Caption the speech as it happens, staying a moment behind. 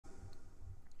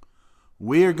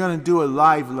We're going to do a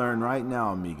live learn right now,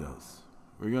 amigos.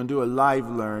 We're going to do a live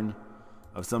learn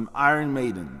of some Iron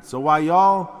Maiden. So while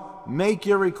y'all make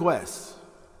your requests,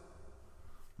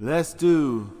 let's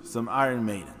do some Iron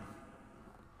Maiden.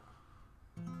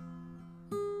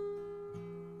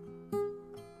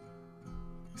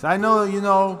 So I know,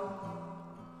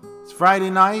 it's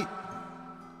Friday night.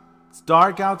 It's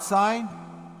dark outside.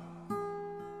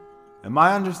 And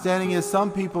my understanding is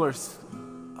some people are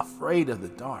afraid of the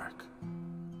dark.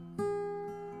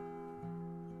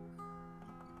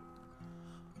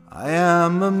 I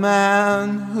am a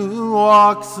man who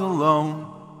walks alone,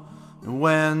 and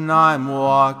when I'm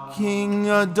walking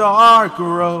a dark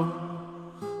road,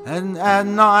 and at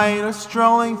night or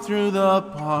strolling through the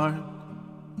park,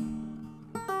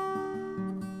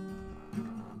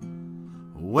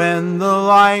 when the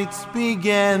lights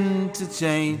begin to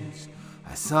change,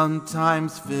 I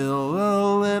sometimes feel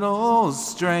a little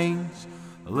strange,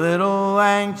 a little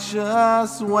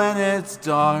anxious when it's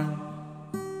dark.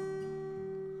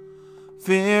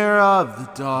 Fear of the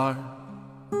dark,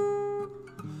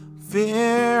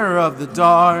 fear of the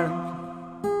dark.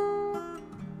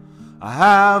 I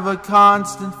have a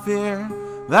constant fear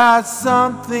that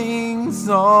something's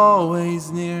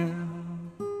always near.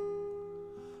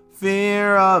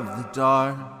 Fear of the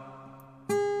dark,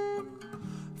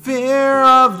 fear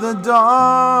of the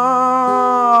dark.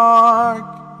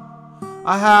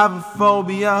 I have a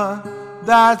phobia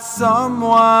that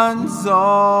someone's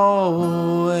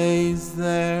always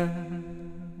there.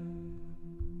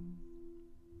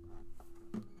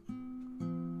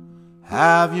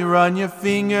 Have you run your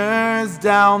fingers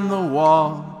down the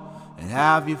wall, and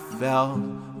have you felt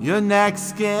your neck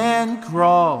skin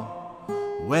crawl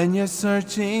when you're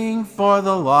searching for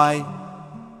the light?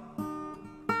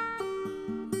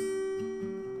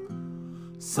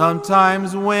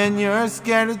 Sometimes when you're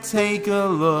scared to take a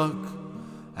look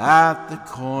at the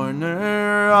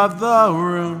corner of the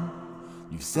room,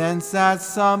 you sense that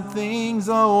something's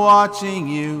watching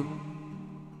you.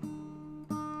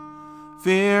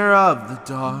 Fear of the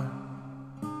dark,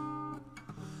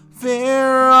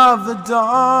 fear of the dark.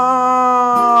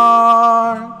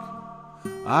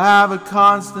 I have a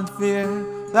constant fear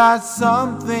that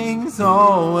something's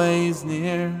always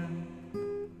near.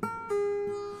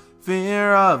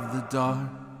 Fear of the dark,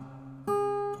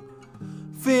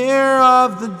 fear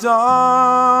of the dark.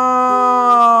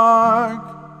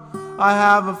 I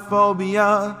have a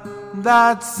phobia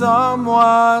that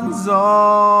someone's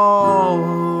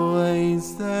always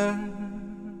there.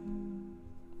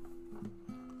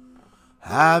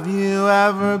 Have you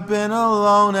ever been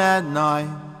alone at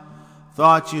night,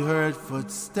 thought you heard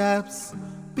footsteps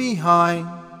behind,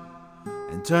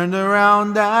 and turned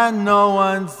around and no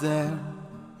one's there?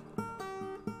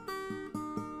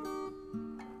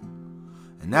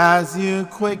 And as you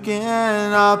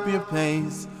quicken up your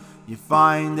pace, you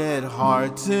find it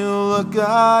hard to look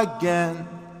again,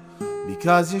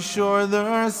 because you're sure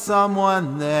there's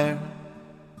someone there.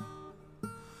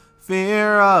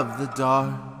 Fear of the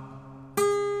dark,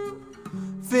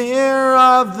 fear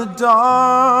of the dark.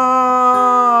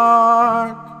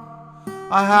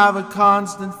 I have a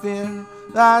constant fear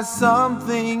that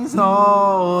something's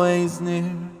always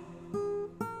near.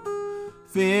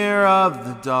 Fear of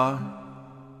the dark,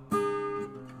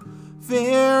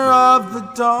 fear of the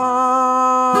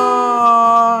dark.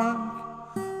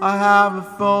 I have a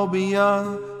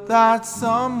phobia that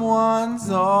someone's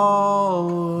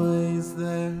always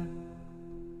there.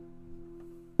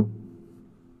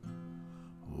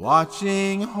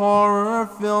 Watching horror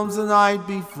films the night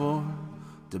before,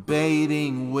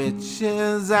 debating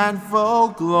witches and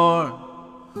folklore,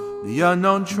 the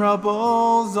unknown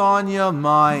troubles on your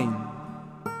mind.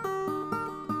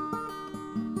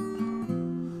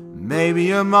 Maybe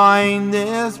your mind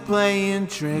is playing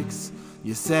tricks,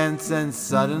 you sense and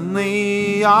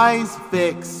suddenly eyes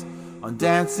fix on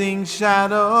dancing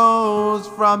shadows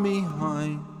from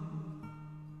behind.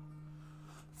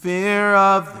 Fear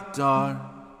of the dark,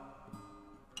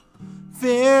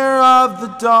 fear of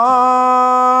the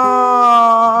dark.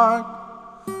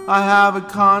 I have a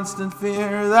constant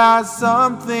fear that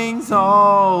something's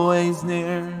always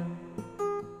near.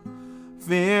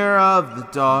 Fear of the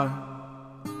dark,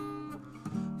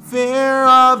 fear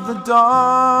of the dark.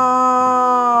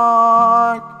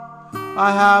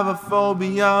 I have a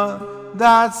phobia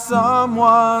that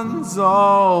someone's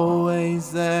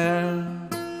always there.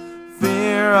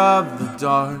 Fear of the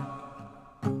dark,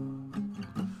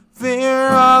 fear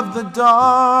of the dark.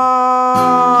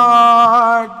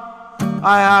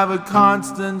 I have a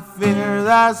constant fear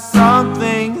that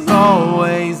something's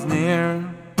always near.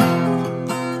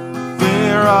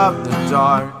 Fear of the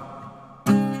dark,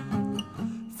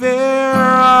 fear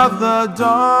of the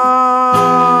dark.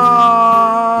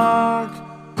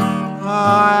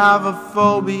 I have a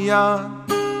phobia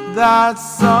that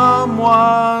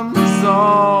someone's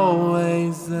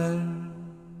always there.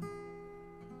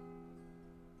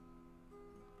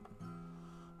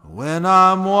 When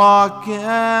I'm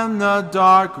walking the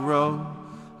dark road,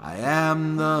 I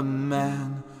am the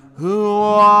man who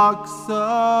walks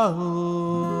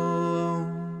alone.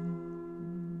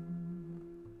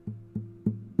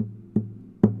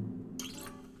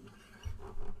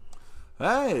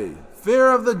 Hey,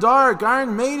 Fear of the Dark,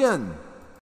 Iron Maiden.